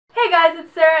guys,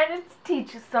 it's Sarah, and it's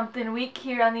Teach Us Something Week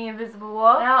here on the Invisible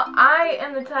Wall. Now, I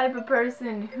am the type of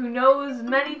person who knows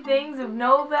many things of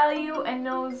no value and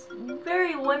knows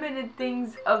very limited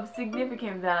things of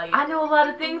significant value. I know a lot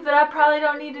of things that I probably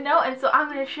don't need to know, and so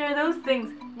I'm going to share those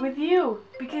things with you,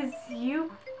 because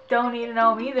you don't need to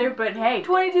know them either, but hey,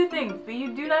 22 things that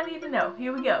you do not need to know.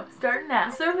 Here we go. Starting now.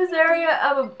 The surface area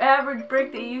of an average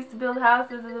brick that you use to build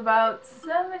houses is about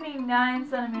 79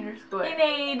 centimeters square. In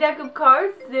a deck of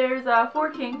cards, there's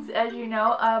 4 kings, as you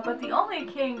know, but the only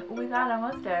king without a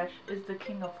mustache is the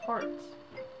King of Hearts.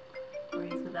 Or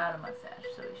he's without a mustache,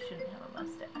 so he shouldn't have a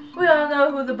mustache. We all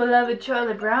know who the beloved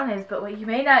Charlie Brown is, but what you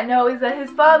may not know is that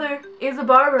his father is a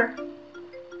barber.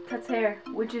 Cuts hair,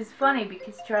 which is funny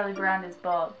because Charlie Brown is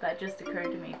bald. That just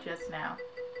occurred to me just now.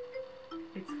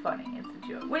 It's funny, it's a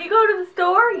joke. When you go to the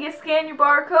store, you scan your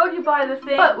barcode, you buy the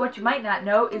thing. But what you might not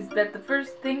know is that the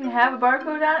first thing to have a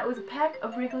barcode on it was a pack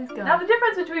of Wrigley's gum. Now the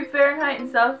difference between Fahrenheit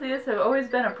and Celsius have always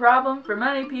been a problem for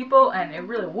many people, and it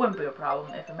really wouldn't be a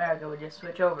problem if America would just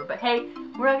switch over. But hey,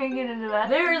 we're not gonna get into that.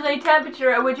 There is a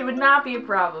temperature at which it would not be a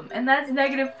problem, and that's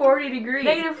negative 40 degrees.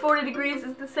 Negative 40 degrees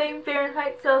is the same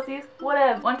Fahrenheit, Celsius,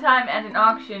 whatever. One time at an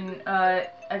auction,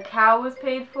 a cow was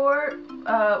paid for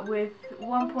with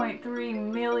 $1.3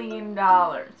 million.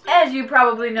 As you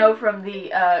probably know from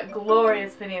the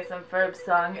glorious Phineas and Ferb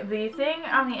song, the thing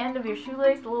on the end of your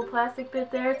shoelace, the little plastic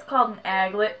bit there, it's called an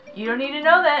aglet. You don't need to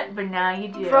know that, but now you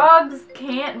do. Frogs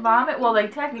can't vomit. Well, they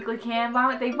technically can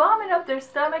vomit. They vomit up their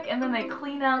stomach and then they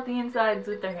clean out the insides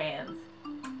with their hands.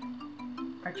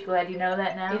 Aren't you glad you know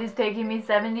that now? It is taking me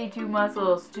 72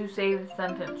 muscles to say the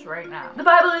sentence right now. The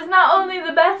Bible is not only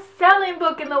the best-selling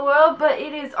book in the world, but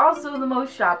it is also the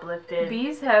most shoplifted.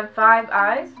 Bees have 5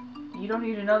 eyes. You don't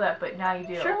need to know that, but now you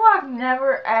do. Sherlock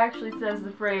never actually says the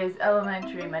phrase,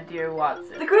 "Elementary, my dear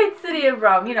Watson." The great city of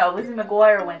Rome, you know, Lizzie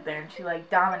McGuire went there and she like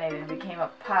dominated and became a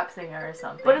pop singer or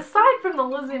something. But aside from the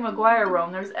Lizzie McGuire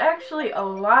Rome, there's actually a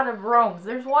lot of Romes.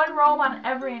 There's one Rome on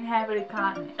every inhabited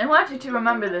continent. I want you to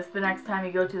remember this the next time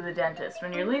you go to the dentist.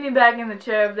 When you're leaning back in the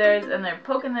chair of theirs and they're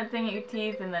poking that thing at your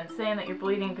teeth and then saying that you're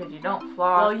bleeding because you don't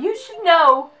floss. Well, you should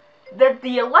know that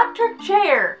the electric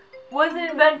chair was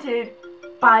invented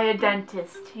by a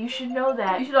dentist. You should know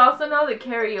that. You should also know that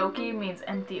karaoke means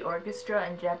empty orchestra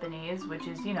in Japanese, which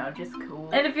is, you know, just cool.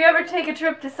 And if you ever take a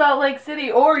trip to Salt Lake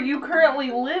City, or you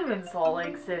currently live in Salt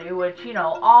Lake City, which, you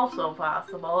know, also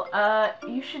possible,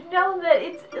 you should know that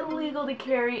it's illegal to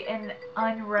carry an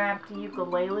unwrapped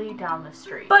ukulele down the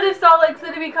street. But if Salt Lake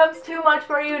City becomes too much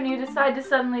for you and you decide to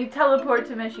suddenly teleport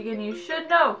to Michigan, you should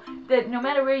know that no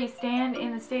matter where you stand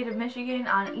in the state of Michigan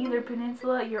on either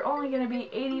peninsula, you're only going to be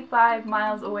 85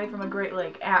 miles away from a Great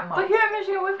Lake at most. But here in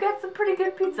Michigan, we've got some pretty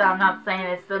good pizza. I'm not saying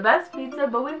it's the best pizza,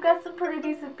 but we've got some pretty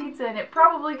decent pizza, and it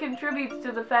probably contributes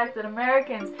to the fact that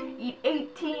Americans eat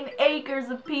 18 acres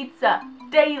of pizza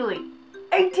daily.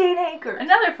 18 acres!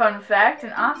 Another fun fact,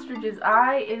 an ostrich's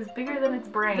eye is bigger than its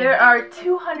brain. There are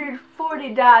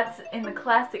 240 dots in the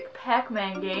classic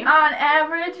Pac-Man game. On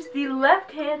average, the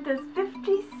left hand does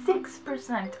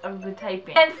 56% of the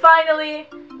typing. And finally,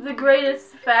 the greatest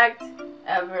fact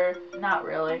ever, not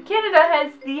really. Canada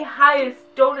has the highest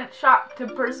donut shop to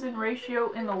person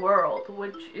ratio in the world,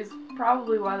 which is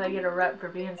probably why they get a rep for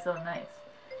being so nice.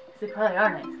 They probably are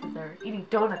nice because they're eating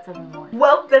donuts every morning.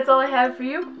 Well, that's all I have for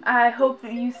you. I hope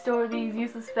that you store these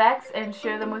useless facts and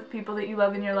share them with people that you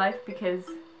love in your life, because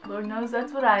Lord knows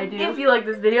that's what I do. If you like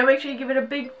this video, make sure you give it a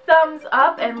big thumbs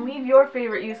up and leave your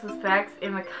favorite useless facts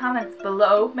in the comments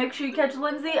below. Make sure you catch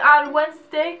Lindsay on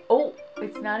Wednesday. Oh,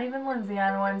 it's not even Lindsay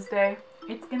on Wednesday.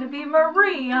 It's gonna be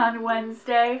Marie on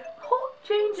Wednesday. Oh,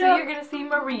 change up. So you're gonna see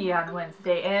Marie on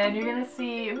Wednesday, and you're gonna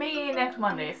see me next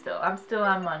Monday still. I'm still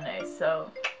on Monday,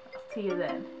 so see you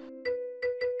then.